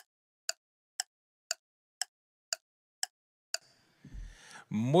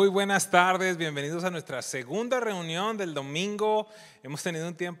Muy buenas tardes, bienvenidos a nuestra segunda reunión del domingo. Hemos tenido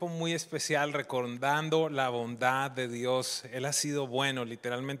un tiempo muy especial recordando la bondad de Dios. Él ha sido bueno,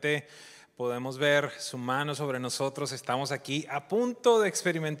 literalmente podemos ver su mano sobre nosotros. Estamos aquí a punto de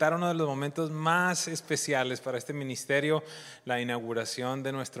experimentar uno de los momentos más especiales para este ministerio, la inauguración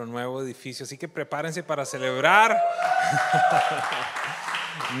de nuestro nuevo edificio. Así que prepárense para celebrar.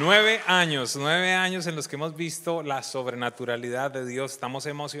 9 años en los que hemos visto la sobrenaturalidad de Dios. Estamos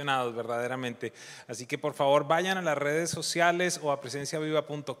emocionados verdaderamente. Así que por favor vayan a las redes sociales o a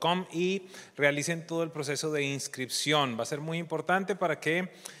presenciaviva.com y realicen todo el proceso de inscripción. Va a ser muy importante para que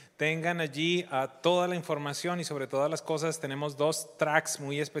tengan allí toda la información y sobre todas las cosas tenemos 2 tracks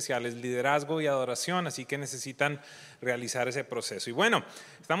muy especiales, liderazgo y adoración, así que necesitan realizar ese proceso. Y bueno,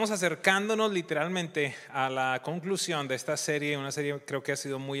 estamos acercándonos literalmente a la conclusión de esta serie, una serie creo que ha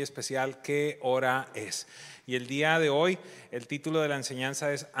sido muy especial, ¿Qué hora es? Y el día de hoy el título de la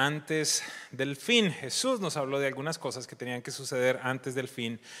enseñanza es Antes del fin. Jesús nos habló de algunas cosas que tenían que suceder antes del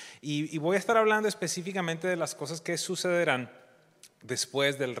fin y voy a estar hablando específicamente de las cosas que sucederán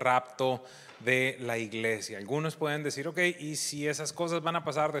después del rapto de la iglesia. Algunos pueden decir, ok, ¿y si esas cosas van a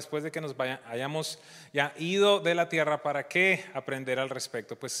pasar después de que nos hayamos ya ido de la tierra? ¿Para qué aprender al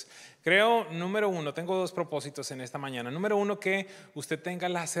respecto? Pues creo, número 1, tengo 2 propósitos en esta mañana. Número 1, que usted tenga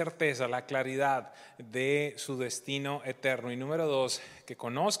la certeza, la claridad de su destino eterno. Y número 2, que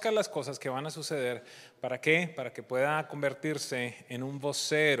conozca las cosas que van a suceder. ¿Para qué? Para que pueda convertirse en un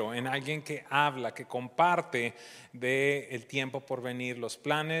vocero, en alguien que habla, que comparte del tiempo por venir, los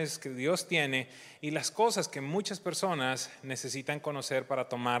planes que Dios tiene y las cosas que muchas personas necesitan conocer para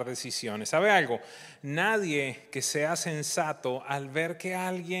tomar decisiones. ¿Sabe algo? Nadie que sea sensato al ver que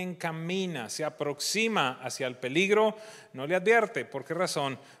alguien camina, se aproxima hacia el peligro, no le advierte. ¿Por qué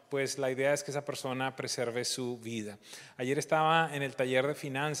razón? Pues la idea es que esa persona preserve su vida. Ayer estaba en el taller de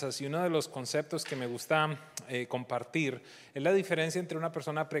finanzas y uno de los conceptos que me gusta compartir es la diferencia entre una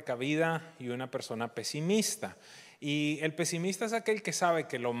persona precavida y una persona pesimista. Y el pesimista es aquel que sabe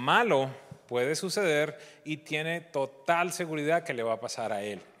que lo malo puede suceder y tiene total seguridad que le va a pasar a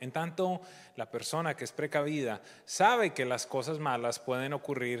él. En tanto, la persona que es precavida sabe que las cosas malas pueden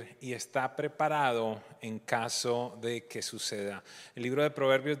ocurrir y está preparado en caso de que suceda. El libro de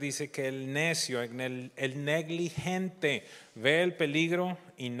Proverbios dice que el necio, el negligente, ve el peligro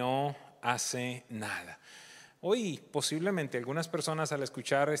y no hace nada. Hoy posiblemente algunas personas al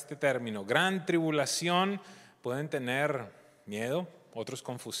escuchar este término, gran tribulación, pueden tener miedo, otros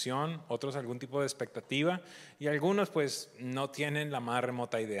confusión, otros algún tipo de expectativa y algunos pues no tienen la más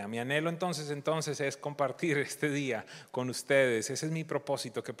remota idea. Mi anhelo entonces es compartir este día con ustedes. Ese es mi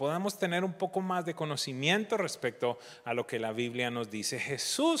propósito, que podamos tener un poco más de conocimiento respecto a lo que la Biblia nos dice.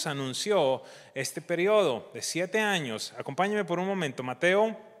 Jesús anunció este periodo de 7 años. Acompáñenme por un momento.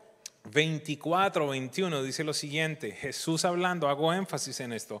 Mateo 24-21 dice lo siguiente. Jesús hablando, hago énfasis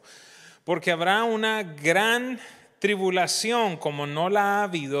en esto. Porque habrá una gran tribulación como no la ha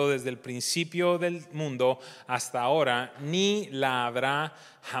habido desde el principio del mundo hasta ahora, ni la habrá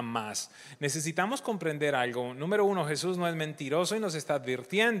jamás. Necesitamos comprender algo. Número 1, Jesús no es mentiroso y nos está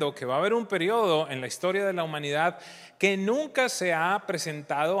advirtiendo que va a haber un periodo en la historia de la humanidad que nunca se ha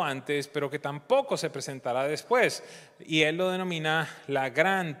presentado antes, pero que tampoco se presentará después. Y Él lo denomina la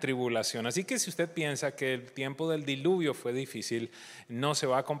gran tribulación. Así que si usted piensa que el tiempo del diluvio fue difícil, no se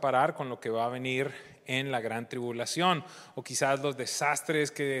va a comparar con lo que va a venir en la gran tribulación, o quizás los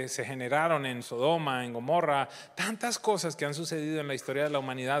desastres que se generaron en Sodoma, en Gomorra, tantas cosas que han sucedido en la historia de la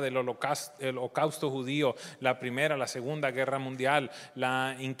humanidad, el holocausto judío, la primera, la segunda guerra mundial,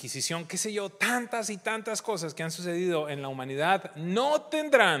 la Inquisición, qué sé yo, tantas y tantas cosas que han sucedido en la humanidad no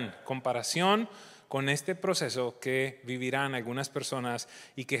tendrán comparación con este proceso que vivirán algunas personas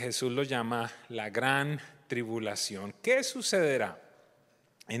y que Jesús lo llama la gran tribulación. ¿Qué sucederá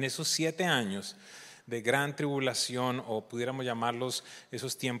en esos 7 años de gran tribulación, o pudiéramos llamarlos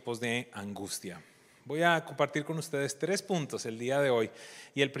esos tiempos de angustia? Voy a compartir con ustedes 3 puntos el día de hoy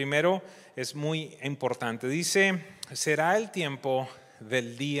y el primero es muy importante. Dice, será el tiempo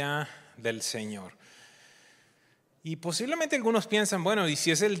del día del Señor. Y posiblemente algunos piensan, bueno, ¿y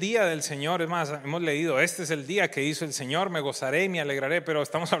si es el día del Señor? Es más, hemos leído, este es el día que hizo el Señor, me gozaré y me alegraré, pero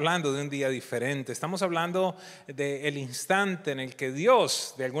estamos hablando de un día diferente. Estamos hablando del instante en el que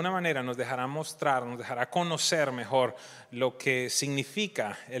Dios, de alguna manera, nos dejará mostrar, nos dejará conocer mejor lo que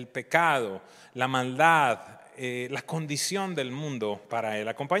significa el pecado, la maldad, la condición del mundo para él.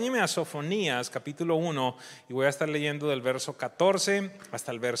 Acompáñeme a Sofonías capítulo 1 y voy a estar leyendo del verso 14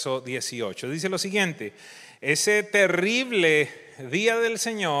 hasta el verso 18. Dice lo siguiente: ese terrible día del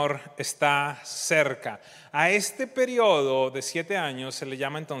Señor está cerca. A este periodo de 7 años se le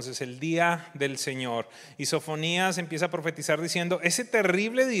llama entonces el día del Señor. Y Sofonías empieza a profetizar diciendo: ese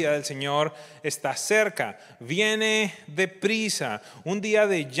terrible día del Señor está cerca, viene deprisa, un día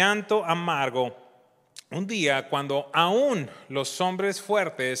de llanto amargo, un día cuando aún los hombres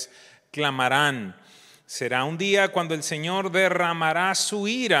fuertes clamarán. Será un día cuando el Señor derramará su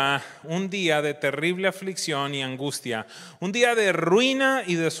ira, un día de terrible aflicción y angustia, un día de ruina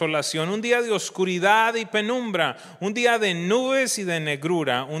y desolación, un día de oscuridad y penumbra, un día de nubes y de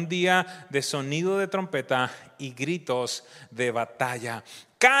negrura, un día de sonido de trompeta y gritos de batalla.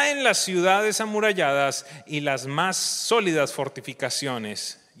 Caen las ciudades amuralladas y las más sólidas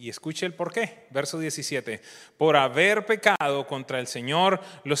fortificaciones. Y escuche el porqué, verso 17: por haber pecado contra el Señor,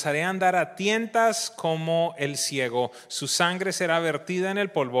 los haré andar a tientas como el ciego. Su sangre será vertida en el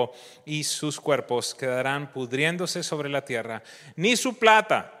polvo y sus cuerpos quedarán pudriéndose sobre la tierra. Ni su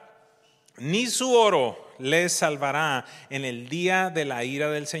plata ni su oro les salvará en el día de la ira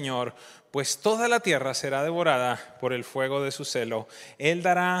del Señor, pues toda la tierra será devorada por el fuego de su celo. Él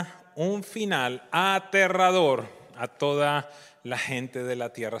dará un final aterrador a toda la gente de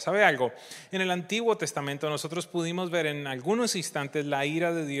la tierra. ¿Sabe algo? En el Antiguo Testamento nosotros pudimos ver en algunos instantes la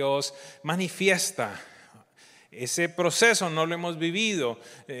ira de Dios manifiesta. Ese proceso no lo hemos vivido.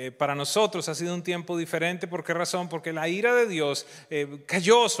 Para nosotros ha sido un tiempo diferente. ¿Por qué razón? Porque la ira de Dios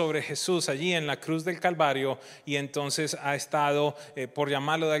cayó sobre Jesús allí en la cruz del Calvario, y entonces ha estado, por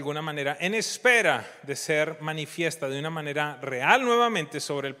llamarlo de alguna manera, en espera de ser manifiesta de una manera real nuevamente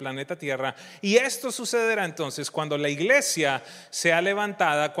sobre el planeta Tierra. Y esto sucederá entonces cuando la iglesia sea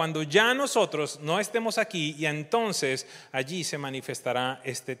levantada, cuando ya nosotros no estemos aquí, y entonces allí se manifestará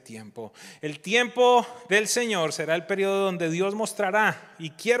este tiempo. El tiempo del Señor será el periodo donde Dios mostrará,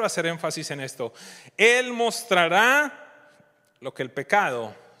 y quiero hacer énfasis en esto, Él mostrará lo que el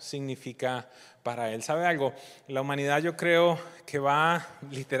pecado significa para Él. ¿Sabe algo? La humanidad, yo creo que va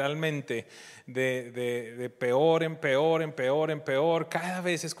literalmente de peor en peor, en peor, en peor. Cada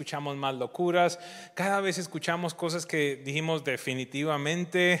vez escuchamos más locuras, cada vez escuchamos cosas que dijimos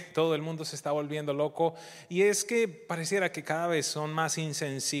definitivamente todo el mundo se está volviendo loco, y es que pareciera que cada vez son más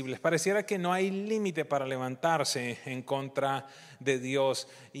insensibles, pareciera que no hay límite para levantarse en contra de Dios,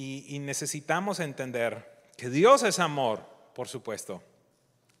 y necesitamos entender que Dios es amor, por supuesto,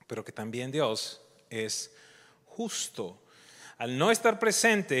 pero que también Dios es justo. Al no estar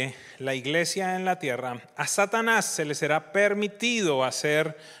presente la iglesia en la tierra, a Satanás se le será permitido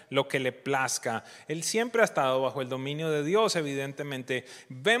hacer lo que le plazca. Él siempre ha estado bajo el dominio de Dios, evidentemente.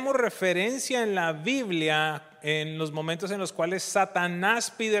 Vemos referencia en la Biblia en los momentos en los cuales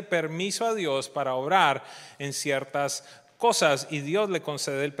Satanás pide permiso a Dios para obrar en ciertas cosas, y Dios le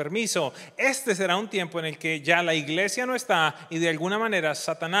concede el permiso. Este será un tiempo en el que ya la iglesia no está, y de alguna manera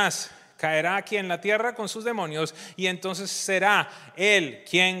Satanás caerá aquí en la tierra con sus demonios, y entonces será él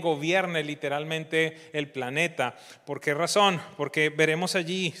quien gobierne literalmente el planeta. ¿Por qué razón? Porque veremos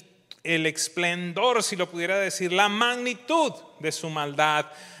allí el esplendor, si lo pudiera decir, la magnitud de su maldad,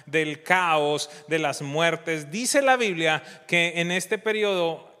 del caos, de las muertes. Dice la Biblia que en este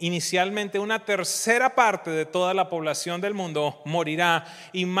periodo inicialmente una tercera parte de toda la población del mundo morirá,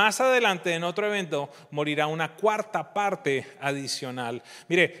 y más adelante en otro evento morirá una cuarta parte adicional.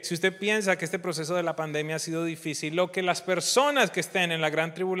 Mire, si usted piensa que este proceso de la pandemia ha sido difícil, lo que las personas que estén en la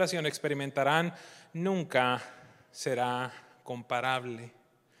gran tribulación experimentarán nunca será comparable.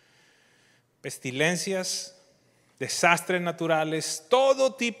 Pestilencias, desastres naturales,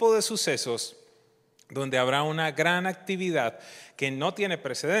 todo tipo de sucesos donde habrá una gran actividad que no tiene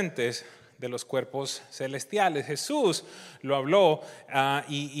precedentes de los cuerpos celestiales. Jesús lo habló,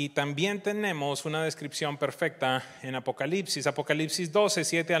 y también tenemos una descripción perfecta en Apocalipsis. Apocalipsis 12,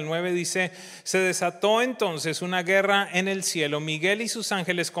 7 al 9 dice: se desató entonces una guerra en el cielo. Miguel y sus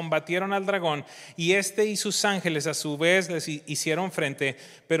ángeles combatieron al dragón, y este y sus ángeles a su vez les hicieron frente,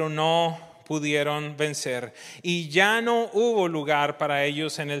 pero no pudieron vencer, y ya no hubo lugar para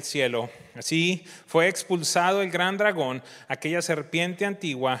ellos en el cielo. Así fue expulsado el gran dragón, aquella serpiente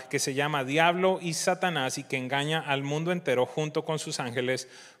antigua que se llama Diablo y Satanás, y que engaña al mundo entero, junto con sus ángeles,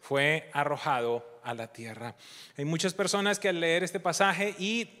 fue arrojado a la tierra. Hay muchas personas que al leer este pasaje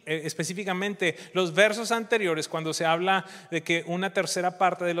y específicamente los versos anteriores, cuando se habla de que una tercera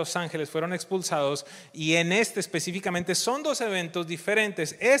parte de los ángeles fueron expulsados, y en este específicamente son dos eventos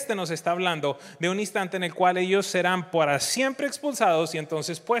diferentes. Este nos está hablando de un instante en el cual ellos serán para siempre expulsados y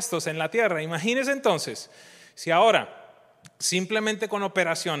entonces puestos en la tierra. Imagínense entonces Si ahora, simplemente con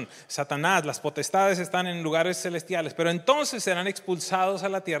operación, Satanás, las potestades están en lugares celestiales, pero entonces serán expulsados a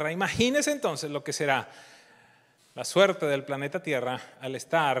la tierra, imagínense entonces lo que será la suerte del planeta Tierra al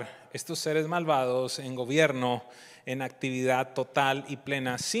estar estos seres malvados en gobierno, en actividad total y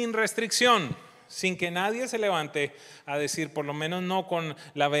plena, sin restricción, sin que nadie se levante a decir, por lo menos no con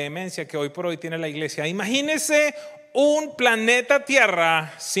la vehemencia que hoy por hoy tiene la iglesia. Imagínese un planeta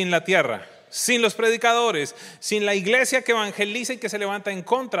Tierra sin la tierra, sin los predicadores, sin la iglesia que evangeliza y que se levanta en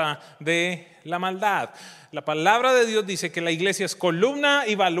contra de la maldad. La palabra de Dios dice que la iglesia es columna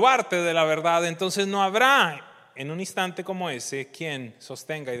y baluarte de la verdad, entonces no habrá en un instante como ese quien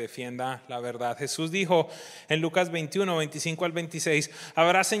sostenga y defienda la verdad. Jesús dijo en Lucas 21, 25 al 26,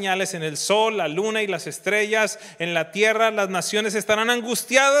 habrá señales en el sol, la luna y las estrellas, en la tierra las naciones estarán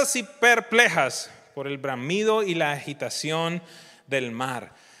angustiadas y perplejas por el bramido y la agitación del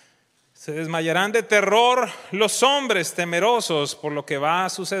mar. Se desmayarán de terror los hombres temerosos por lo que va a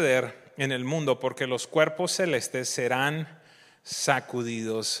suceder en el mundo, porque los cuerpos celestes serán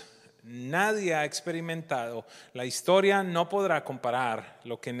sacudidos. Nadie ha experimentado, la historia no podrá comparar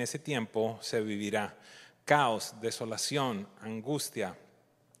lo que en ese tiempo se vivirá. Caos, desolación, angustia.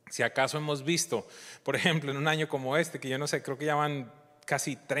 Si acaso hemos visto, por ejemplo, en un año como este, que yo no sé, creo que ya van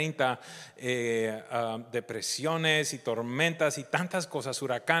casi 30 depresiones y tormentas y tantas cosas,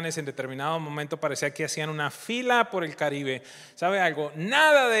 huracanes, en determinado momento parecía que hacían una fila por el Caribe. ¿Sabe algo?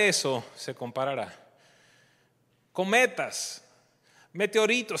 Nada de eso se comparará. Cometas,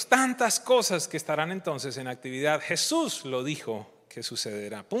 meteoritos, tantas cosas que estarán entonces en actividad. Jesús lo dijo que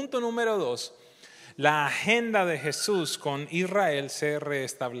sucederá. Punto número 2. La agenda de Jesús con Israel se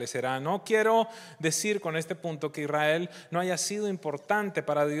restablecerá. No quiero decir con este punto que Israel no haya sido importante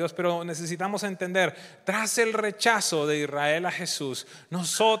para Dios, pero necesitamos entender, tras el rechazo de Israel a Jesús,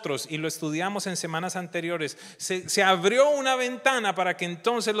 nosotros, y lo estudiamos en semanas anteriores, se abrió una ventana para que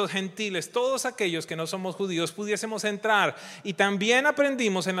entonces los gentiles, todos aquellos que no somos judíos, pudiésemos entrar. Y también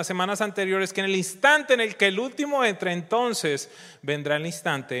aprendimos en las semanas anteriores que en el instante en el que el último entre, entonces vendrá el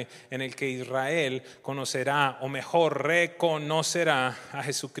instante en el que Israel conocerá, o mejor reconocerá a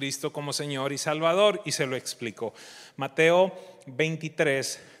Jesucristo como Señor y Salvador. Y se lo explico. Mateo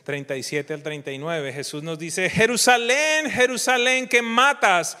 23, 37 al 39, Jesús nos dice: Jerusalén, Jerusalén, que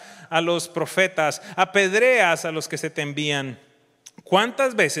matas a los profetas, apedreas a los que se te envían.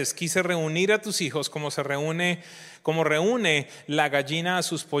 ¿Cuántas veces quise reunir a tus hijos como reúne la gallina a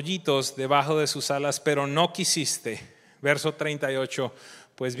sus pollitos debajo de sus alas, pero no quisiste? Verso 38,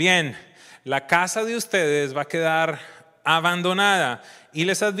 pues bien, la casa de ustedes va a quedar abandonada, y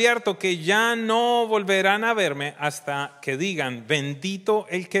les advierto que ya no volverán a verme hasta que digan: bendito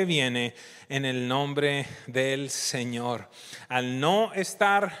el que viene en el nombre del Señor. Al no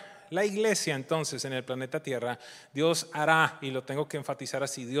estar la iglesia entonces en el planeta Tierra, Dios hará, y lo tengo que enfatizar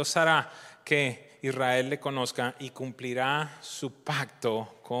así, Dios hará que Israel le conozca y cumplirá su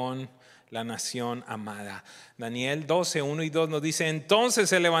pacto con la nación amada. Daniel 12, 1 y 2 nos dice: entonces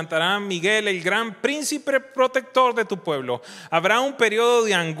se levantará Miguel, el gran príncipe protector de tu pueblo. Habrá un periodo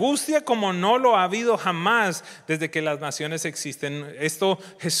de angustia como no lo ha habido jamás desde que las naciones existen. Esto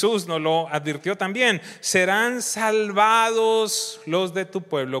Jesús nos lo advirtió también. Serán salvados los de tu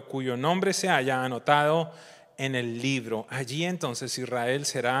pueblo cuyo nombre se haya anotado en el libro. Allí entonces Israel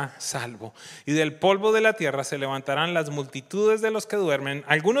será salvo. Y del polvo de la tierra se levantarán las multitudes de los que duermen,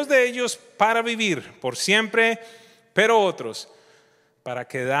 algunos de ellos para vivir por siempre, pero otros para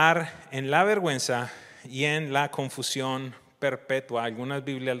quedar en la vergüenza y en la confusión perpetua. Algunas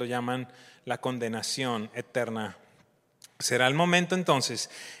Biblias lo llaman la condenación eterna. Será el momento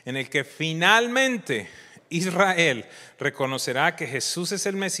entonces en el que finalmente Israel reconocerá que Jesús es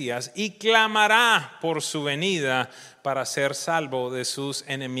el Mesías y clamará por su venida para ser salvo de sus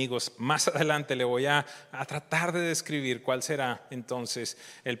enemigos. Más adelante le voy a tratar de describir cuál será entonces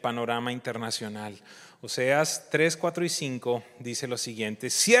el panorama internacional. Oseas 3, 4 y 5 dice lo siguiente: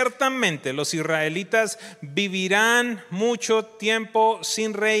 ciertamente los israelitas vivirán mucho tiempo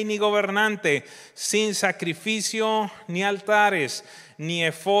sin rey ni gobernante, sin sacrificio ni altares, ni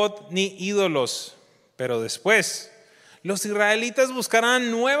efod ni ídolos. Pero después los israelitas buscarán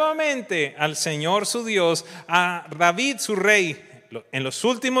nuevamente al Señor su Dios, a David su rey. En los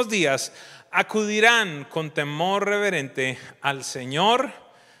últimos días acudirán con temor reverente al Señor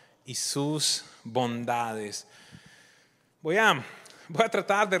y sus bondades. Voy a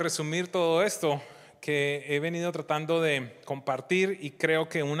tratar de resumir todo esto que he venido tratando de compartir, y creo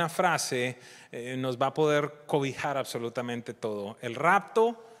que una frase nos va a poder cobijar absolutamente todo. El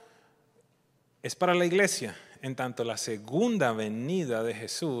rapto es para la iglesia, en tanto la segunda venida de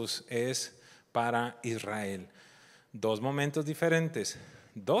Jesús es para Israel. Dos momentos diferentes,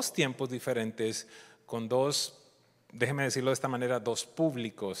 dos tiempos diferentes, con dos, déjeme decirlo de esta manera, dos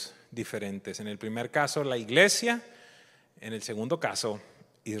públicos diferentes. En el primer caso, la iglesia; en el segundo caso,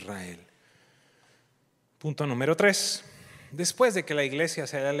 Israel. Punto número 3. Después de que la iglesia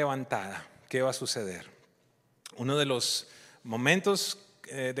se haya levantada, ¿qué va a suceder? Uno de los momentos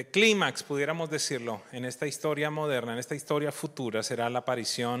de clímax, pudiéramos decirlo, en esta historia moderna, en esta historia futura, será la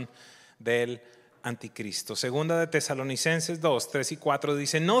aparición del anticristo. Segunda de Tesalonicenses 2, 3 y 4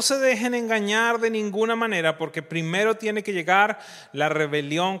 dice: no se dejen engañar de ninguna manera, porque primero tiene que llegar la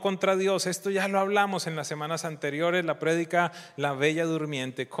rebelión contra Dios. Esto ya lo hablamos en las semanas anteriores, la prédica La Bella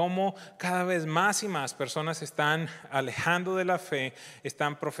Durmiente, cómo cada vez más y más personas se están alejando de la fe,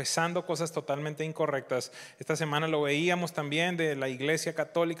 están profesando cosas totalmente incorrectas. Esta semana lo veíamos también de la Iglesia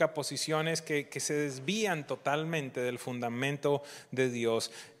Católica, posiciones que se desvían totalmente del fundamento de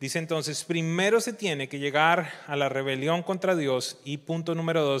Dios. Dice entonces, primero se tiene que llegar a la rebelión contra Dios, y punto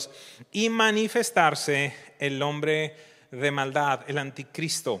número 2, y manifestarse el hombre de maldad, el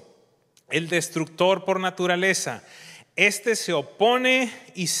anticristo, el destructor por naturaleza. Este se opone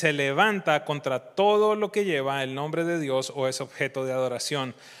y se levanta contra todo lo que lleva el nombre de Dios o es objeto de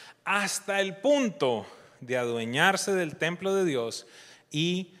adoración, hasta el punto de adueñarse del templo de Dios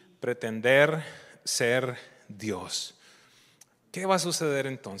y pretender ser Dios. ¿Qué va a suceder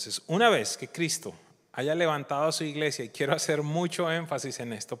entonces? Una vez que Cristo haya levantado a su iglesia, y quiero hacer mucho énfasis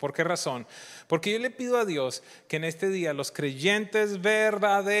en esto. ¿Por qué razón? Porque yo le pido a Dios que en este día los creyentes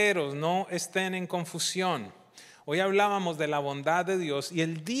verdaderos no estén en confusión. Hoy hablábamos de la bondad de Dios, y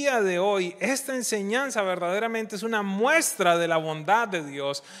el día de hoy esta enseñanza verdaderamente es una muestra de la bondad de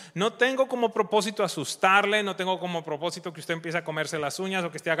Dios. No tengo como propósito asustarle, no tengo como propósito que usted empiece a comerse las uñas o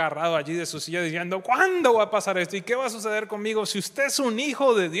que esté agarrado allí de su silla diciendo: ¿cuándo va a pasar esto? ¿Y qué va a suceder conmigo? Si usted es un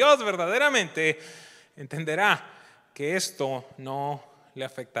hijo de Dios verdaderamente, entenderá que esto no le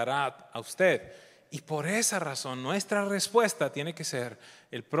afectará a usted. Y por esa razón nuestra respuesta tiene que ser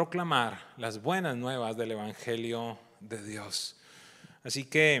el proclamar las buenas nuevas del Evangelio de Dios. Así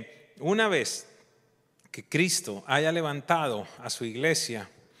que una vez que Cristo haya levantado a su iglesia,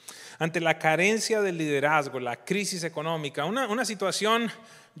 ante la carencia del liderazgo, la crisis económica, una situación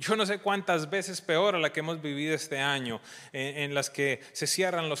yo no sé cuántas veces peor a la que hemos vivido este año, en las que se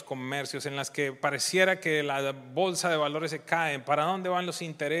cierran los comercios, en las que pareciera que la bolsa de valores se cae, para dónde van los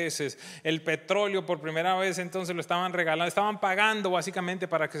intereses, el petróleo por primera vez entonces lo estaban regalando, estaban pagando básicamente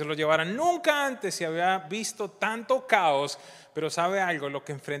para que se lo llevaran. Nunca antes se había visto tanto caos, pero ¿sabe algo? Lo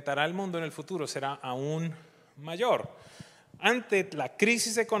que enfrentará el mundo en el futuro será aún mayor. Ante la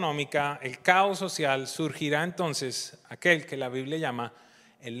crisis económica, el caos social, surgirá entonces aquel que la Biblia llama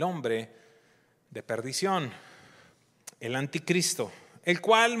el hombre de perdición, el anticristo, el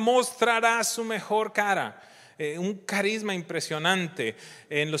cual mostrará su mejor cara, un carisma impresionante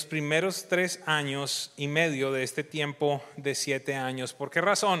en los primeros 3 años y medio de este tiempo de 7 años. ¿Por qué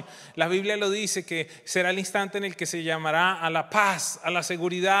razón? La Biblia lo dice, que será el instante en el que se llamará a la paz, a la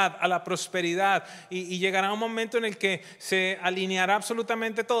seguridad, a la prosperidad, y llegará un momento en el que se alineará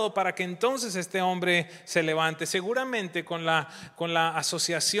absolutamente todo para que entonces este hombre se levante, seguramente con la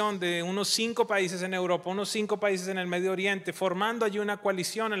asociación de unos 5 países en Europa, unos 5 países en el Medio Oriente, formando allí una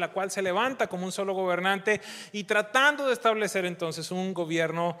coalición en la cual se levanta como un solo gobernante y tratando de establecer entonces un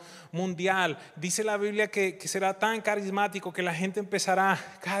gobierno mundial. Dice la Biblia que será tan carismático que la gente empezará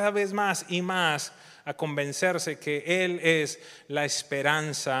cada vez más y más a convencerse que Él es la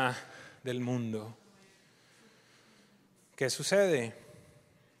esperanza del mundo. ¿Qué sucede?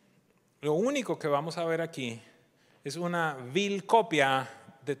 Lo único que vamos a ver aquí es una vil copia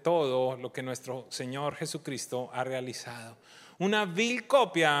de todo lo que nuestro Señor Jesucristo ha realizado. Una vil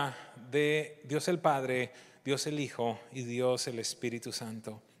copia de Dios el Padre, Dios el Hijo y Dios el Espíritu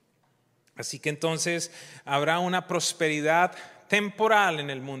Santo. Así que entonces habrá una prosperidad temporal en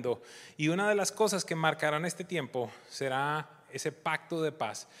el mundo, y una de las cosas que marcarán este tiempo será ese pacto de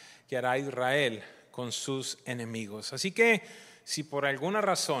paz que hará Israel con sus enemigos. Así que si por alguna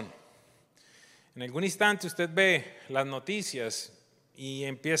razón en algún instante usted ve las noticias y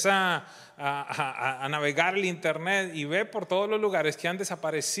empieza a navegar el internet y ve por todos los lugares que han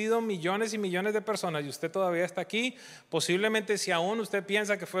desaparecido millones y millones de personas y usted todavía está aquí, posiblemente si aún usted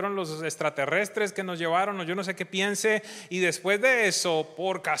piensa que fueron los extraterrestres que nos llevaron, o yo no sé qué piense, y después de eso,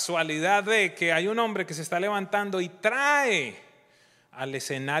 por casualidad de que hay un hombre que se está levantando y trae al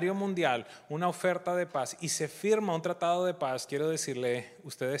escenario mundial una oferta de paz y se firma un tratado de paz, quiero decirle,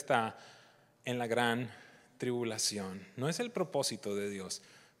 usted está en la gran tribulación. No es el propósito de Dios,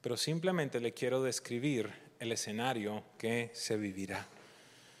 pero simplemente le quiero describir el escenario que se vivirá.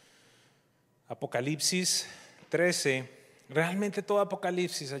 Apocalipsis 13, realmente todo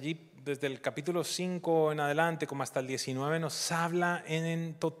Apocalipsis, allí desde el capítulo 5 en adelante, como hasta el 19, nos habla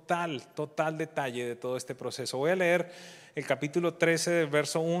en total detalle de todo este proceso. Voy a leer el capítulo 13 del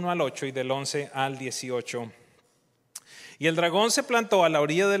verso 1 al 8 y del 11 al 18. Y el dragón se plantó a la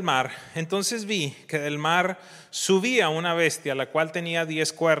orilla del mar. Entonces vi que del mar subía una bestia, la cual tenía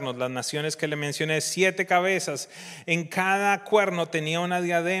 10 cuernos, las naciones que le mencioné, 7 cabezas. En cada cuerno tenía una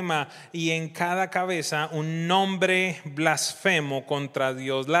diadema y en cada cabeza un nombre blasfemo contra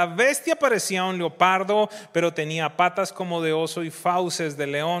Dios. La bestia parecía un leopardo, pero tenía patas como de oso y fauces de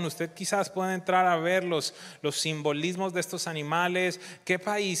león. Usted quizás puede entrar a ver los simbolismos de estos animales, qué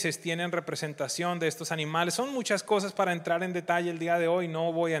países tienen representación de estos animales. Son muchas cosas para entrar en detalle el día de hoy,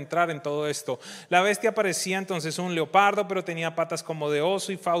 no voy a entrar en todo esto. La bestia parecía entonces un leopardo, pero tenía patas como de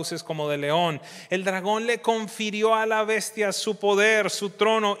oso y fauces como de león. El dragón le confirió a la bestia su poder, su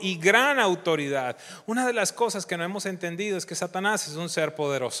trono y gran autoridad. Una de las cosas que no hemos entendido es que Satanás es un ser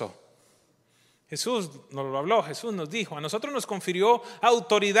poderoso. Jesús nos lo habló, Jesús nos dijo, a nosotros nos confirió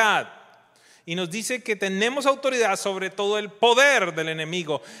autoridad. Y nos dice que tenemos autoridad sobre todo el poder del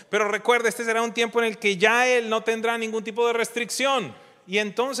enemigo. Pero recuerde, este será un tiempo en el que ya él no tendrá ningún tipo de restricción. Y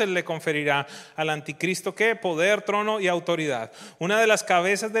entonces le conferirá al anticristo ¿qué? Poder, trono y autoridad. Una de las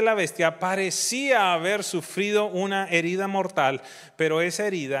cabezas de la bestia parecía haber sufrido una herida mortal, pero esa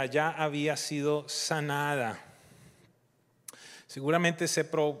herida ya había sido sanada. Seguramente se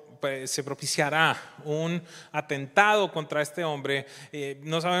propiciará un atentado contra este hombre.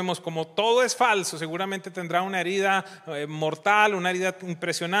 No sabemos, como todo es falso, seguramente tendrá una herida mortal, una herida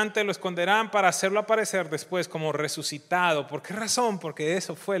impresionante. Lo esconderán para hacerlo aparecer después como resucitado. ¿Por qué razón? Porque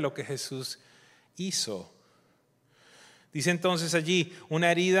eso fue lo que Jesús hizo. Dice entonces allí,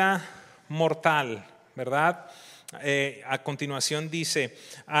 una herida mortal, ¿verdad? A continuación dice,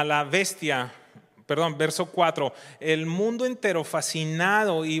 a la bestia... verso 4, el mundo entero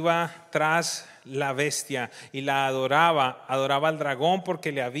fascinado iba tras la bestia y la adoraba al dragón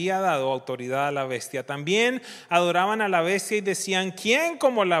porque le había dado autoridad a la bestia. También adoraban a la bestia y decían, ¿quién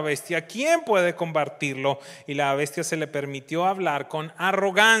como la bestia? ¿Quién puede combatirlo? Y la bestia se le permitió hablar con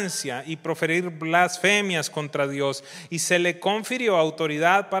arrogancia y proferir blasfemias contra Dios, y se le confirió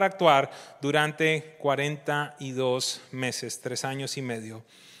autoridad para actuar durante 42 meses, 3 años y medio.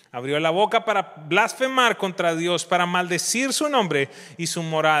 Abrió la boca para blasfemar contra Dios, para maldecir su nombre y su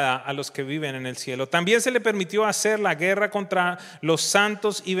morada a los que viven en el cielo. También se le permitió hacer la guerra contra los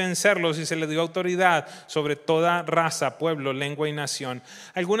santos y vencerlos, y se le dio autoridad sobre toda raza, pueblo, lengua y nación.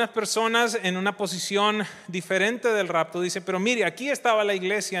 Algunas personas en una posición diferente del rapto dicen, pero mire, aquí estaba la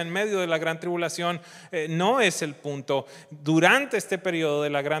iglesia en medio de la gran tribulación. No es el punto. Durante este periodo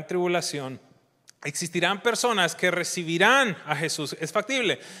de la gran tribulación, existirán personas que recibirán a Jesús. Es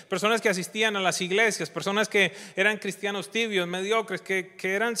factible. Personas que asistían a las iglesias, personas que eran cristianos tibios, mediocres, que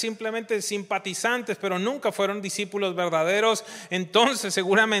eran simplemente simpatizantes, pero nunca fueron discípulos verdaderos. Entonces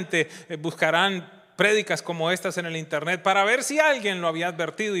seguramente buscarán prédicas como estas en el internet para ver si alguien lo había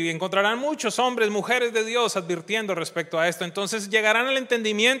advertido, y encontrarán muchos hombres, mujeres de Dios advirtiendo respecto a esto. Entonces llegarán al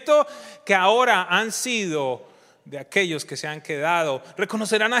entendimiento que ahora han sido de aquellos que se han quedado,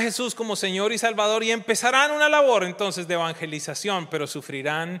 reconocerán a Jesús como Señor y Salvador y empezarán una labor entonces de evangelización, pero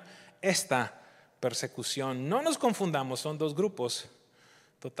sufrirán esta persecución. No nos confundamos, son dos grupos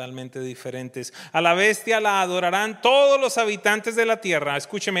totalmente diferentes. A la bestia la adorarán todos los habitantes de la tierra.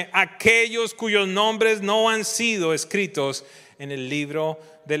 Escúcheme, aquellos cuyos nombres no han sido escritos en el libro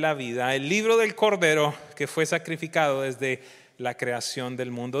de la vida, el libro del Cordero que fue sacrificado desde la creación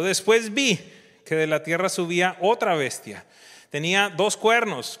del mundo. Después vi que de la tierra subía otra bestia. Tenía 2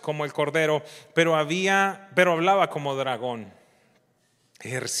 cuernos como el cordero, pero hablaba como dragón.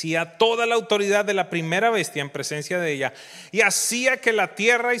 Ejercía toda la autoridad de la primera bestia en presencia de ella, y hacía que la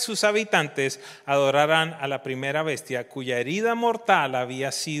tierra y sus habitantes adoraran a la primera bestia, cuya herida mortal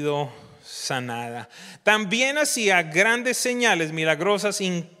había sido sanada. También hacía grandes señales milagrosas,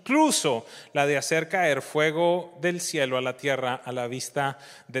 incluso la de hacer caer fuego del cielo a la tierra a la vista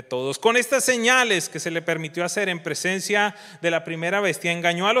de todos. Con estas señales que se le permitió hacer en presencia de la primera bestia,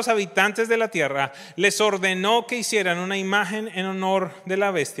 engañó a los habitantes de la tierra, les ordenó que hicieran una imagen en honor de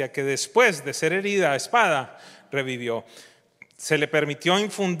la bestia, que después de ser herida a espada revivió. Se le permitió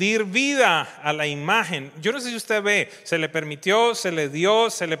infundir vida a la imagen. Yo no sé si usted ve, se le permitió, se le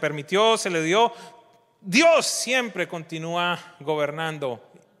dio, se le permitió, se le dio. Dios siempre continúa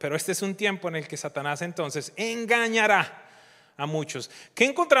gobernando, pero este es un tiempo en el que Satanás entonces engañará a muchos. ¿Qué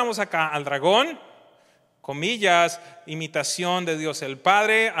encontramos acá? Al dragón comillas, imitación de Dios el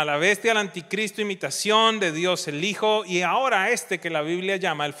Padre, a la bestia, al anticristo, imitación de Dios el Hijo, y ahora que la Biblia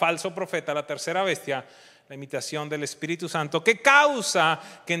llama el falso profeta, la tercera bestia, la imitación del Espíritu Santo, que causa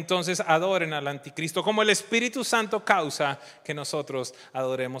que entonces adoren al anticristo, como el Espíritu Santo causa que nosotros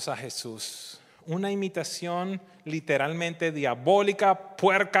adoremos a Jesús. Una imitación literalmente diabólica,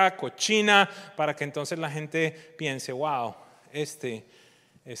 puerca, cochina, para que entonces la gente piense, wow, este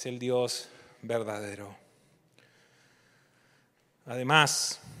es el Dios verdadero.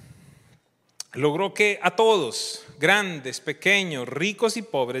 Además, logró que a todos, grandes, pequeños, ricos y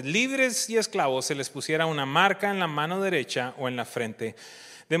pobres, libres y esclavos, se les pusiera una marca en la mano derecha o en la frente,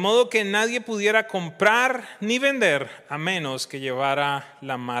 de modo que nadie pudiera comprar ni vender a menos que llevara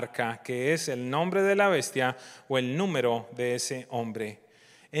la marca, que es el nombre de la bestia o el número de ese hombre.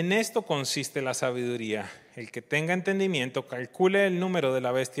 En esto consiste la sabiduría. El que tenga entendimiento calcule el número de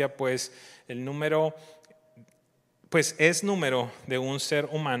la bestia, pues el número es número de un ser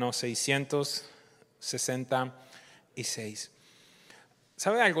humano, 666.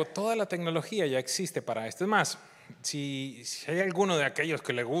 ¿Sabe algo? Toda la tecnología ya existe para esto. Es más, si hay alguno de aquellos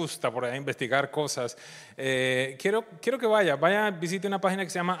que le gusta por ahí investigar cosas, quiero que vaya, visite una página que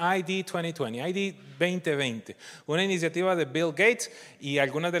se llama ID 2020, ID 2020, una iniciativa de Bill Gates y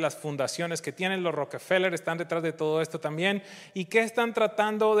algunas de las fundaciones que tienen, los Rockefeller están detrás de todo esto también. ¿Y qué están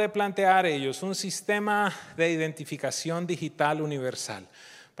tratando de plantear ellos? Un sistema de identificación digital universal.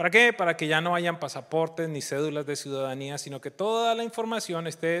 ¿Para qué? Para que ya no hayan pasaportes ni cédulas de ciudadanía, sino que toda la información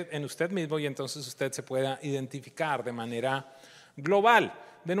esté en usted mismo y entonces usted se pueda identificar de manera global.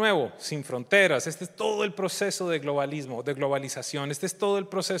 De nuevo, sin fronteras. Este es todo el proceso de globalismo, de globalización. Este es todo el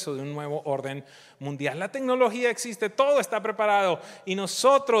proceso de un nuevo orden mundial. La tecnología existe, todo está preparado y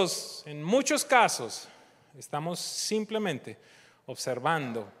nosotros, en muchos casos, estamos simplemente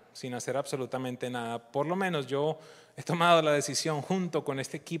observando sin hacer absolutamente nada. Por lo menos yo he tomado la decisión junto con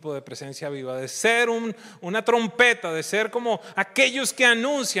este equipo de Presencia Viva de ser una trompeta, de ser como aquellos que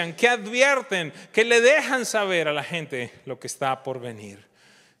anuncian, que advierten, que le dejan saber a la gente lo que está por venir.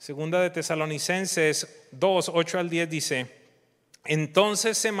 Segunda de Tesalonicenses 2, 8 al 10 dice: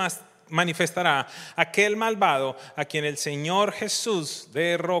 entonces se manifestará aquel malvado a quien el Señor Jesús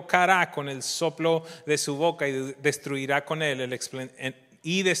derrocará con el soplo de su boca y destruirá con él el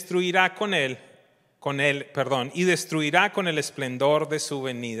esplendor de su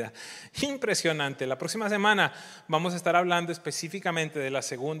venida. Impresionante. La próxima semana vamos a estar hablando específicamente de la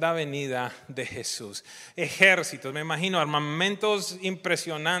segunda venida de Jesús. Ejércitos, me imagino, armamentos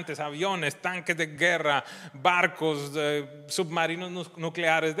impresionantes, aviones, tanques de guerra, barcos, submarinos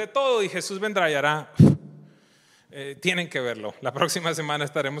nucleares, de todo, y Jesús vendrá y hará. Tienen que verlo. La próxima semana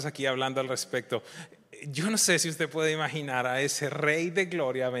estaremos aquí hablando al respecto. Yo no sé si usted puede imaginar a ese Rey de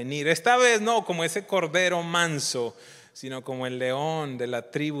Gloria venir. Esta vez no como ese cordero manso, sino como el león de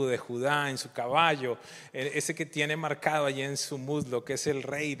la tribu de Judá en su caballo, ese que tiene marcado allí en su muslo, que es el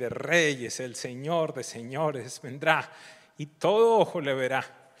Rey de Reyes, el Señor de Señores. Vendrá y todo ojo le verá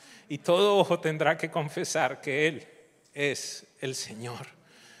y todo ojo tendrá que confesar que Él es el Señor.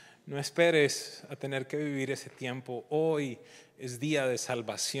 No esperes a tener que vivir ese tiempo. Hoy es día de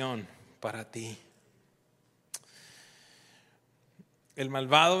salvación para ti. El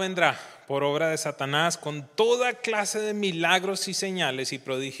malvado vendrá por obra de Satanás con toda clase de milagros y señales y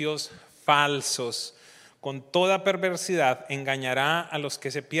prodigios falsos. Con toda perversidad engañará a los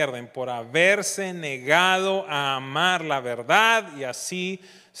que se pierden por haberse negado a amar la verdad y así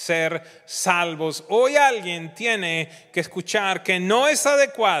ser salvos. Hoy alguien tiene que escuchar que no es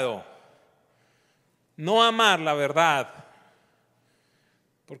adecuado no amar la verdad,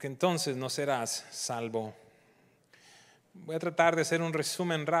 porque entonces no serás salvo. Voy a tratar de hacer un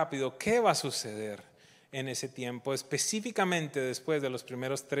resumen rápido. ¿Qué va a suceder en ese tiempo? Específicamente después de los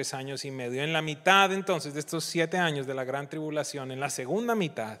primeros 3 años y medio. En la mitad entonces de estos 7 años de la gran tribulación, en la segunda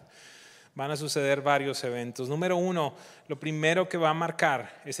mitad, van a suceder varios eventos. Número 1, lo primero que va a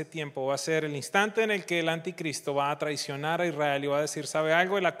marcar ese tiempo va a ser el instante en el que el anticristo va a traicionar a Israel y va a decir, ¿sabe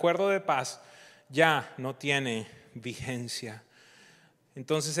algo? El acuerdo de paz ya no tiene vigencia.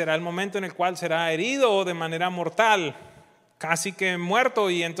 Entonces será el momento en el cual será herido de manera mortal, casi que muerto,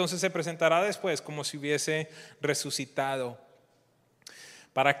 y entonces se presentará después como si hubiese resucitado.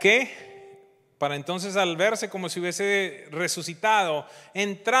 ¿Para qué? Para entonces, al verse como si hubiese resucitado,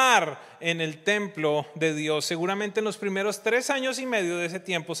 entrar en el templo de Dios. Seguramente en los primeros 3 años y medio de ese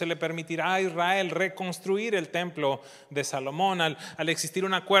tiempo se le permitirá a Israel reconstruir el templo de Salomón. Al existir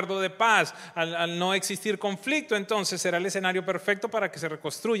un acuerdo de paz, al no existir conflicto, entonces será el escenario perfecto para que se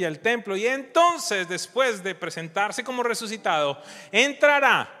reconstruya el templo. Y entonces, después de presentarse como resucitado,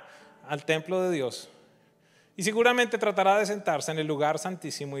 entrará al templo de Dios Y seguramente tratará de sentarse en el lugar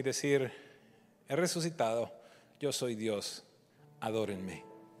santísimo y decir: he resucitado, yo soy Dios, adórenme.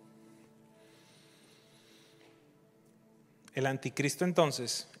 El anticristo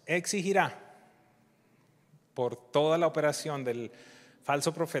entonces exigirá por toda la operación del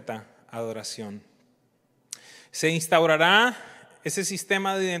falso profeta adoración. Se instaurará ese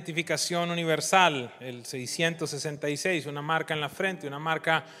sistema de identificación universal, el 666, una marca en la frente, una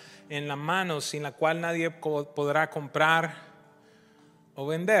marca en la mano, sin la cual nadie podrá comprar o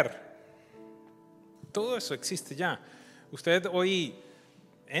vender. Todo eso existe ya. Usted hoy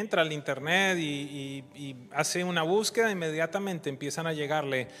entra al internet y hace una búsqueda, inmediatamente empiezan a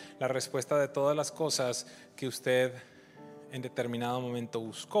llegarle la respuesta de todas las cosas que usted en determinado momento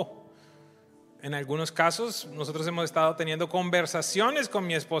buscó. En algunos casos nosotros hemos estado teniendo conversaciones con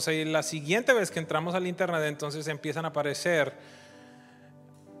mi esposa y la siguiente vez que entramos al internet entonces empiezan a aparecer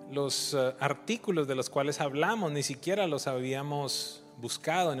los artículos de los cuales hablamos, ni siquiera los habíamos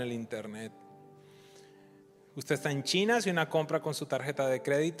buscado en el internet. Usted está en China, hace una compra con su tarjeta de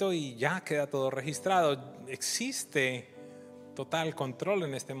crédito y ya queda todo registrado. Existe total control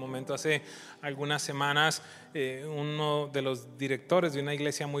en este momento. Hace algunas semanas uno de los directores de una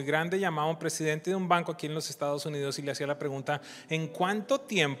iglesia muy grande llamaba a un presidente de un banco aquí en los Estados Unidos y le hacía la pregunta: ¿en cuánto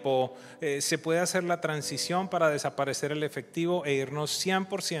tiempo se puede hacer la transición para desaparecer el efectivo e irnos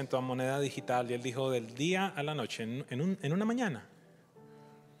 100% a moneda digital? Y él dijo: del día a la noche, en una mañana.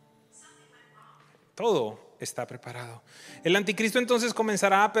 Todo está preparado. El anticristo entonces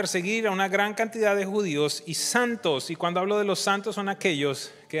comenzará a perseguir a una gran cantidad de judíos y santos. Y cuando hablo de los santos, son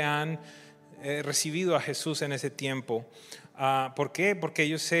aquellos que han recibido a Jesús en ese tiempo. ¿Por qué? Porque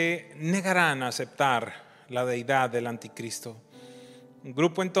ellos se negarán a aceptar la deidad del anticristo. Un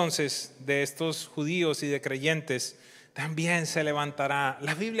grupo entonces de estos judíos y de creyentes también se levantará.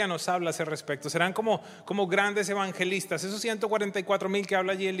 La Biblia nos habla a ese respecto. Serán como grandes evangelistas. Esos 144,000 que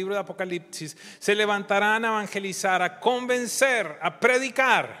habla allí el libro de Apocalipsis se levantarán a evangelizar, a convencer, a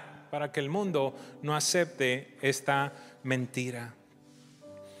predicar para que el mundo no acepte esta mentira.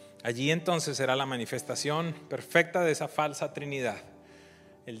 Allí entonces será la manifestación perfecta de esa falsa trinidad: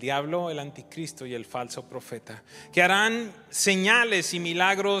 el diablo, el anticristo y el falso profeta, que harán señales y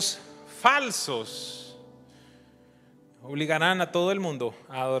milagros falsos. Obligarán a todo el mundo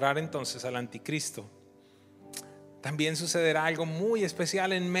a adorar entonces al anticristo. También sucederá algo muy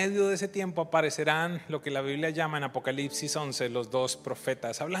especial. En medio de ese tiempo aparecerán lo que la Biblia llama en Apocalipsis 11 los dos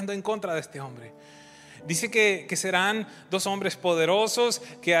profetas, hablando en contra de este hombre. Dice que serán dos hombres poderosos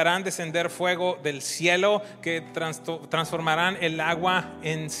que harán descender fuego del cielo, que transformarán el agua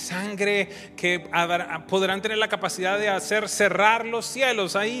en sangre, que podrán tener la capacidad de hacer cerrar los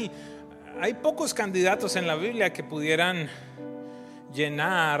cielos. Hay pocos candidatos en la Biblia que pudieran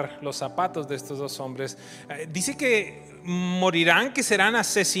llenar los zapatos de estos dos hombres. Dice que morirán, que serán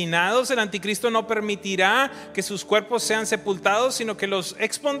asesinados. El anticristo no permitirá que sus cuerpos sean sepultados, sino que los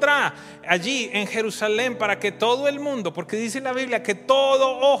expondrá allí en Jerusalén para que todo el mundo, porque dice la Biblia que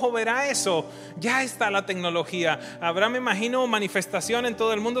todo ojo verá eso. Ya está la tecnología. Habrá, me imagino, manifestación en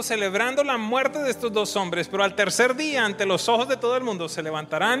todo el mundo celebrando la muerte de estos dos hombres, pero al tercer día, ante los ojos de todo el mundo, se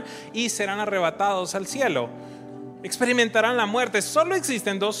levantarán y serán arrebatados al cielo. Experimentarán la muerte. Solo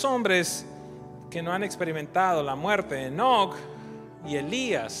existen dos hombres que no han experimentado la muerte: Enoc y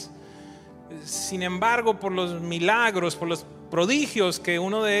Elías. Sin embargo, por los milagros, por los prodigios que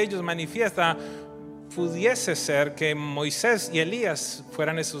uno de ellos manifiesta, pudiese ser que Moisés y Elías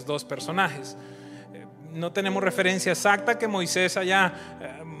fueran esos dos personajes. No tenemos referencia exacta que Moisés haya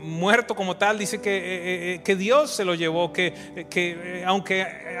muerto como tal. Dice que Dios se lo llevó, que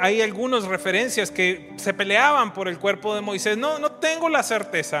aunque hay algunas referencias que se peleaban por el cuerpo de Moisés, no tengo la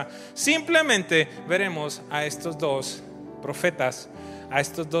certeza. Simplemente veremos a estos dos profetas, a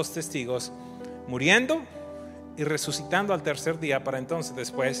estos dos testigos muriendo y resucitando al tercer día para entonces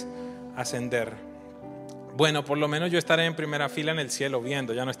después ascender. Bueno, por lo menos yo estaré en primera fila en el cielo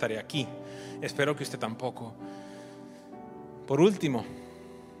viendo, ya no estaré aquí. Espero que usted tampoco. Por último,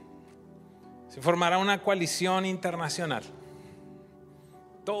 se formará una coalición internacional.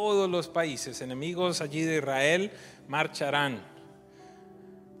 Todos los países enemigos allí de Israel marcharán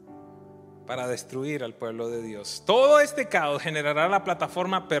para destruir al pueblo de Dios. Todo este caos generará la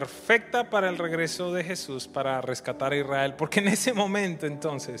plataforma perfecta para el regreso de Jesús, para rescatar a Israel, porque en ese momento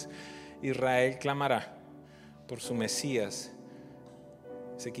entonces Israel clamará por su Mesías.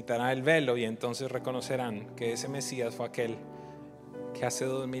 Se quitará el velo y entonces reconocerán que ese Mesías fue aquel que hace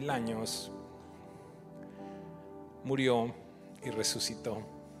 2000 años murió y resucitó.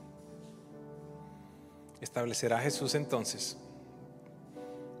 Establecerá Jesús entonces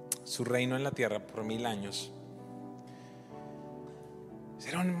su reino en la tierra por 1000 años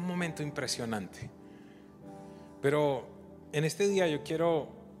Era un momento impresionante. Pero en este día yo quiero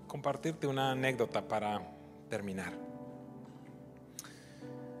compartirte una anécdota para terminar.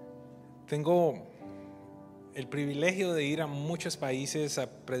 Tengo el privilegio de ir a muchos países a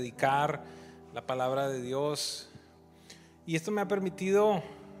predicar la palabra de Dios, y esto me ha permitido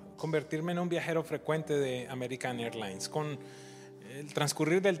convertirme en un viajero frecuente de American Airlines. Con el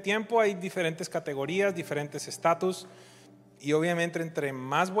transcurrir del tiempo hay diferentes categorías, diferentes estatus, y obviamente entre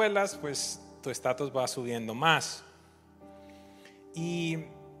más vuelas, pues tu estatus va subiendo más. Y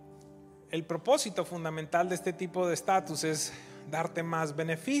el propósito fundamental de este tipo de estatus es darte más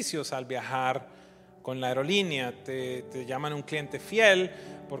beneficios al viajar con la aerolínea. Te llaman un cliente fiel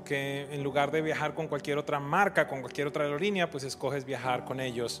porque en lugar de viajar con cualquier otra marca, con cualquier otra aerolínea, pues escoges viajar con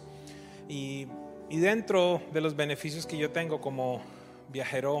ellos. Y dentro de los beneficios que yo tengo como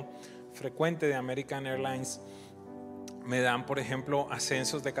viajero frecuente de American Airlines, me dan, por ejemplo,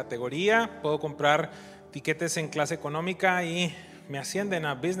 ascensos de categoría. Puedo comprar tiquetes en clase económica y me ascienden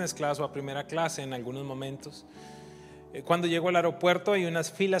a business class o a primera clase en algunos momentos. Cuando llego al aeropuerto hay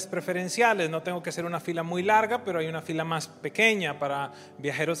unas filas preferenciales. No tengo que hacer una fila muy larga, pero hay una fila más pequeña para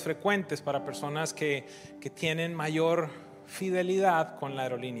viajeros frecuentes, para personas que tienen mayor fidelidad con la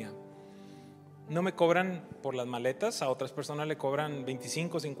aerolínea. No me cobran por las maletas. A otras personas le cobran $25,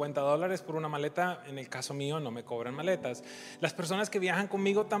 $50 por una maleta. En el caso mío no me cobran maletas. Las personas que viajan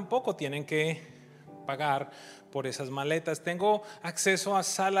conmigo tampoco tienen que pagar por esas maletas. Tengo acceso a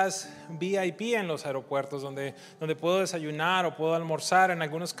salas VIP en los aeropuertos donde puedo desayunar o puedo almorzar. En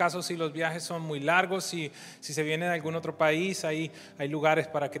algunos casos, si los viajes son muy largos, si se viene de algún otro país, hay lugares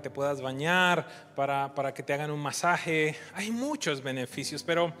para que te puedas bañar, para que te hagan un masaje. Hay muchos beneficios,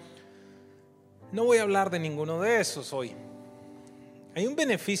 pero no voy a hablar de ninguno de esos hoy. Hay un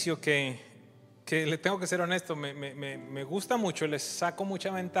beneficio que le tengo que ser honesto, me gusta mucho, les saco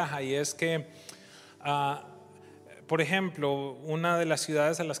mucha ventaja, y es que por ejemplo, una de las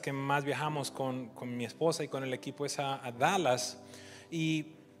ciudades a las que más viajamos con mi esposa y con el equipo es a Dallas, y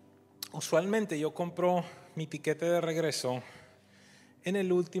usualmente yo compro mi tiquete de regreso en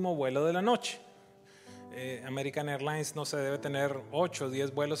el último vuelo de la noche. American Airlines no se debe tener 8 o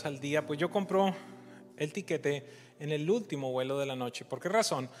 10 vuelos al día, pues yo compro el tiquete en el último vuelo de la noche. ¿Por qué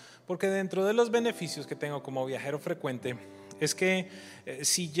razón? Porque dentro de los beneficios que tengo como viajero frecuente es que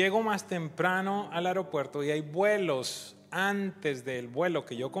si llego más temprano al aeropuerto y hay vuelos antes del vuelo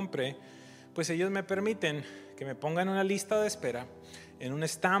que yo compré, pues ellos me permiten que me pongan una lista de espera, en un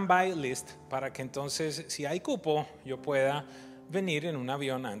standby list, para que entonces, si hay cupo, yo pueda venir en un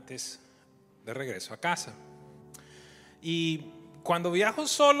avión antes de regreso a casa. Y cuando viajo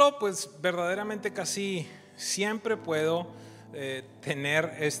solo, pues verdaderamente casi siempre puedo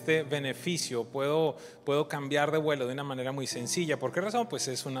tener este beneficio. Puedo cambiar de vuelo de una manera muy sencilla. ¿Por qué razón? Pues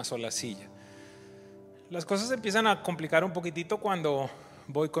es una sola silla. Las cosas se empiezan a complicar un poquitito cuando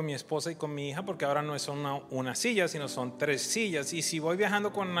voy con mi esposa y con mi hija, porque ahora no es una silla, sino son 3 sillas. Y si voy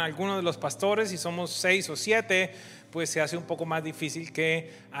viajando con alguno de los pastores y somos 6 o 7, pues se hace un poco más difícil que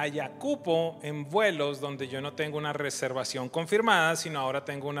haya cupo en vuelos donde yo no tengo una reservación confirmada, sino ahora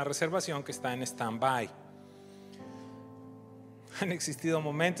tengo una reservación que está en stand-by. Han existido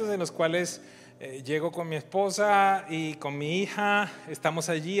momentos en los cuales llego con mi esposa y con mi hija, estamos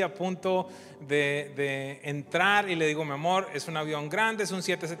allí a punto de entrar y le digo: mi amor, es un avión grande, es un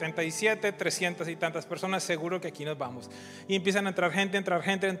 777, 300 y tantas personas, seguro que aquí nos vamos. Y empiezan a entrar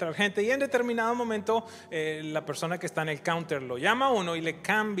gente, y en determinado momento la persona que está en el counter lo llama a uno y le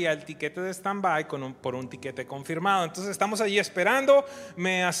cambia el tiquete de stand-by por un tiquete confirmado. Entonces estamos allí esperando,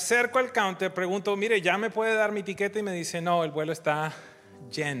 me acerco al counter, pregunto: mire, ¿ya me puede dar mi tiquete? Y me dice: no, el vuelo está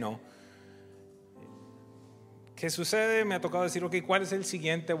lleno. ¿Qué sucede? Me ha tocado decir: ok, ¿cuál es el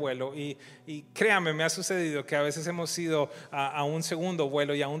siguiente vuelo? Y créame, me ha sucedido que a veces hemos ido a un segundo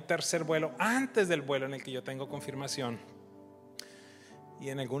vuelo y a un tercer vuelo antes del vuelo en el que yo tengo confirmación. Y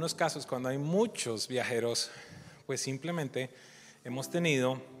en algunos casos, cuando hay muchos viajeros, pues simplemente hemos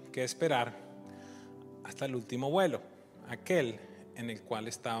tenido que esperar hasta el último vuelo, aquel en el cual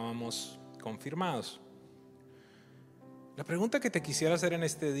estábamos confirmados. La pregunta que te quisiera hacer en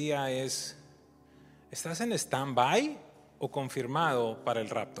este día es: ¿estás en stand-by o confirmado para el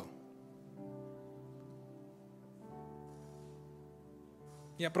rapto?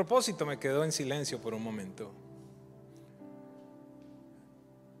 Y a propósito, me quedo en silencio por un momento.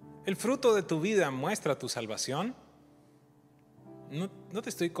 ¿El fruto de tu vida muestra tu salvación? No te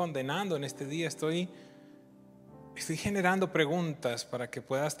estoy condenando en este día, estoy generando preguntas para que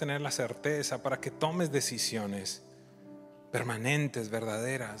puedas tener la certeza, para que tomes decisiones permanentes,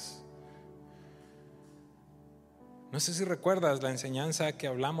 verdaderas. No sé si recuerdas la enseñanza que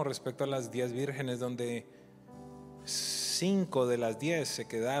hablamos respecto a las 10 vírgenes, donde 5 de las 10 se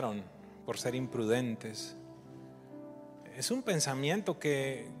quedaron por ser imprudentes. Es un pensamiento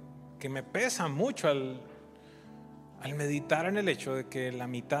que me pesa mucho al meditar en el hecho de que la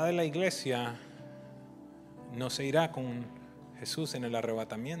mitad de la iglesia no se irá con Jesús en el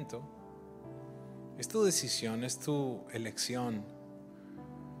arrebatamiento. Es tu decisión, es tu elección.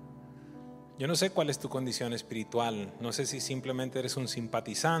 Yo no sé cuál es tu condición espiritual, no sé si simplemente eres un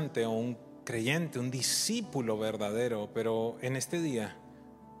simpatizante o un creyente, un discípulo verdadero, pero en este día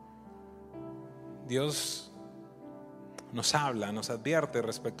Dios nos habla, nos advierte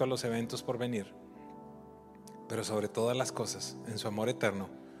respecto a los eventos por venir, pero sobre todas las cosas, en su amor eterno,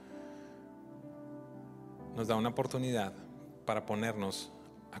 nos da una oportunidad para ponernos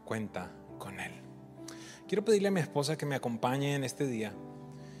a cuenta con Él. Quiero pedirle a mi esposa que me acompañe en este día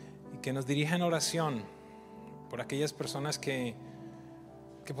y que nos dirija en oración por aquellas personas que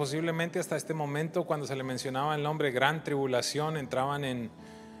posiblemente hasta este momento, cuando se le mencionaba el nombre gran tribulación, entraban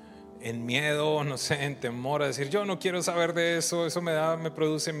en miedo, no sé, en temor, a decir: yo no quiero saber de eso, eso me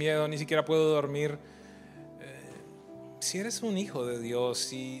produce miedo, ni siquiera puedo dormir. Si eres un hijo de Dios,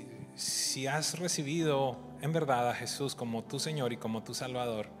 si has recibido en verdad a Jesús como tu Señor y como tu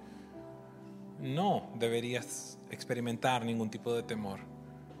Salvador, no deberías experimentar ningún tipo de temor.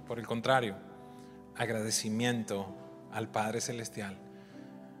 Por el contrario, agradecimiento al Padre Celestial,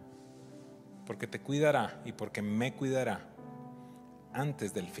 porque te cuidará y porque me cuidará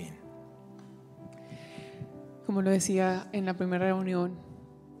antes del fin. Como lo decía en la primera reunión,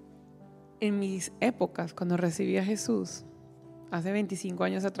 en mis épocas, cuando recibí a Jesús, hace 25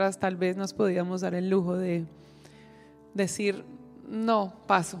 años atrás, tal vez nos podíamos dar el lujo de decir: no,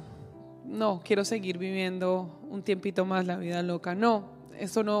 paso, no, quiero seguir viviendo un tiempito más la vida loca. No,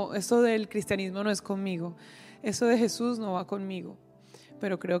 esto del cristianismo no es conmigo, eso de Jesús no va conmigo.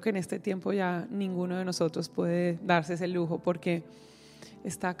 Pero creo que en este tiempo ya ninguno de nosotros puede darse ese lujo, porque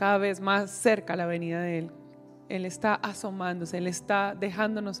está cada vez más cerca la venida de Él. Él está asomándose, Él está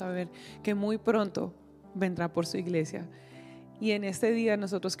dejándonos saber que muy pronto vendrá por su iglesia. Y en este día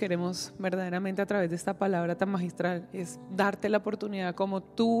nosotros queremos verdaderamente, a través de esta palabra tan magistral, es darte la oportunidad, como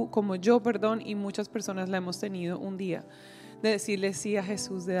tú, como yo, y muchas personas la hemos tenido un día, de decirle sí a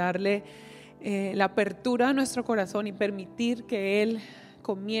Jesús, de darle la apertura a nuestro corazón y permitir que Él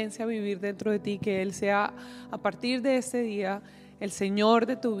comience a vivir dentro de ti, que Él sea a partir de este día el Señor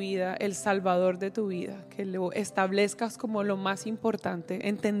de tu vida, el Salvador de tu vida, que lo establezcas como lo más importante,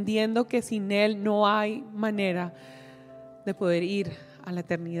 entendiendo que sin Él no hay manera de poder ir a la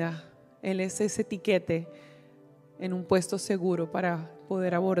eternidad. Él es ese tiquete en un puesto seguro para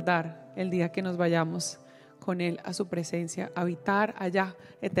poder abordar el día que nos vayamos con Él a su presencia, habitar allá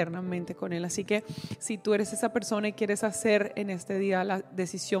eternamente con Él. Así que si tú eres esa persona y quieres hacer en este día la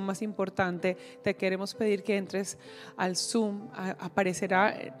decisión más importante, te queremos pedir que entres al Zoom.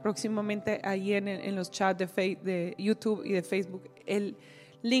 Aparecerá próximamente ahí en los chats de YouTube y de Facebook el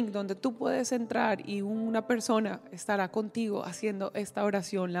link donde tú puedes entrar y una persona estará contigo haciendo esta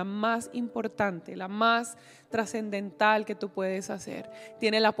oración, la más importante, la más trascendental que tú puedes hacer.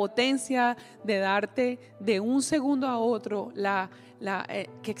 Tiene la potencia de darte de un segundo a otro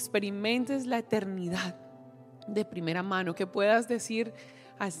que experimentes la eternidad de primera mano, que puedas decir: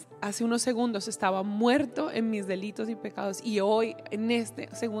 hace unos segundos estaba muerto en mis delitos y pecados, y hoy,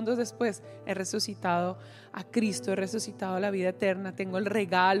 segundos después, he resucitado a Cristo, he resucitado a la vida eterna. Tengo el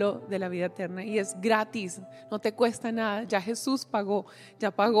regalo de la vida eterna y es gratis, no te cuesta nada. Ya Jesús ya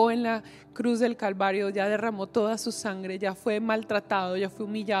pagó en la cruz del Calvario, ya derramó toda su sangre, ya fue maltratado, ya fue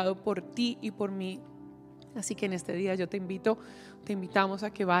humillado por ti y por mí. Así que en este día yo te invitamos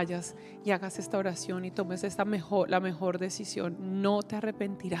a que vayas y hagas esta oración y tomes la mejor decisión. No te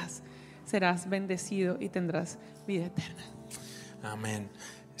arrepentirás, serás bendecido y tendrás vida eterna. Amén.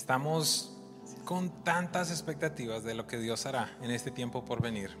 Estamos con tantas expectativas de lo que Dios hará en este tiempo por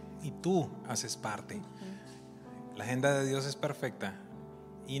venir, y tú haces parte. La agenda de Dios es perfecta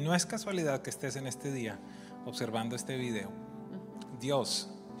y no es casualidad que estés en este día observando este video.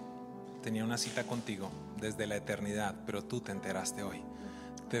 Dios tenía una cita contigo desde la eternidad, pero tú te enteraste hoy.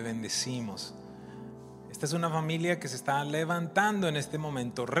 Te bendecimos. Esta es una familia que se está levantando en este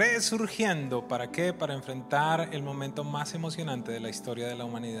momento, resurgiendo. ¿Para qué? Para enfrentar el momento más emocionante de la historia de la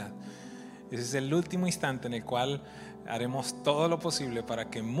humanidad. Ese es el último instante en el cual haremos todo lo posible para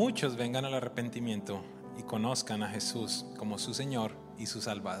que muchos vengan al arrepentimiento y conozcan a Jesús como su Señor y su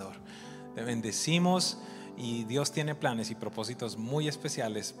Salvador. Te bendecimos. Y Dios tiene planes y propósitos muy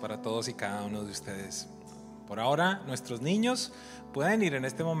especiales para todos y cada uno de ustedes. Por ahora, nuestros niños pueden ir en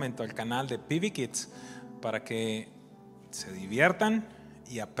este momento al canal de PV Kids para que se diviertan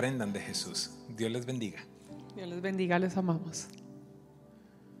y aprendan de Jesús. Dios les bendiga. Dios les bendiga, les amamos.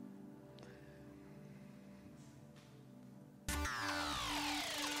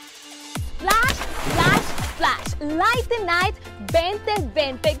 Flash, flash, flash. Light the Night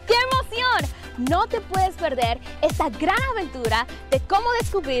 2020. ¡Qué emoción! No te puedes perder esta gran aventura de cómo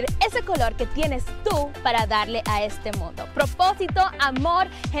descubrir ese color que tienes tú para darle a este mundo. Propósito, amor,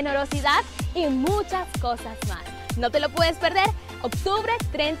 generosidad y muchas cosas más. No te lo puedes perder. Octubre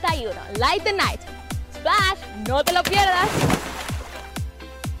 31. Light the Night. Splash, no te lo pierdas.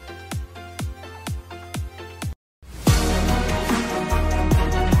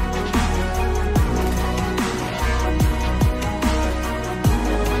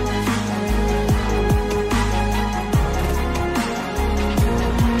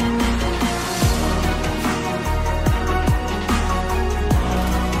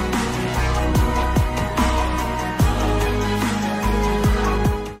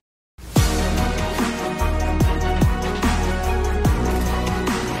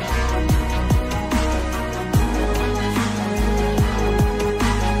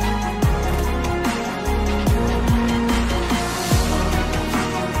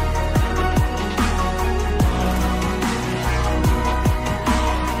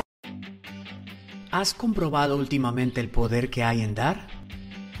 ¿Has comprobado últimamente el poder que hay en dar?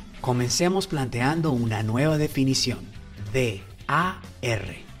 Comencemos planteando una nueva definición. DAR.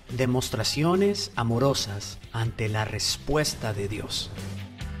 Demostraciones amorosas ante la respuesta de Dios.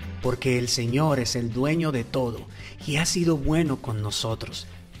 Porque el Señor es el dueño de todo y ha sido bueno con nosotros,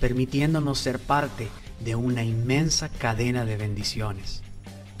 permitiéndonos ser parte de una inmensa cadena de bendiciones.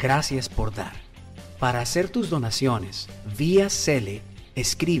 Gracias por dar. Para hacer tus donaciones vía Zelle,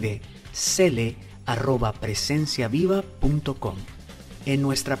 escribe zelle@presenciaviva.com. En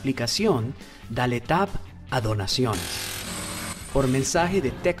nuestra aplicación, dale tap a donaciones. Por mensaje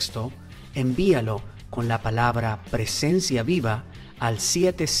de texto, envíalo con la palabra Presencia Viva al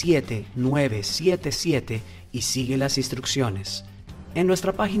 77977 y sigue las instrucciones. En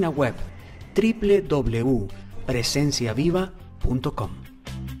nuestra página web www.presenciaviva.com.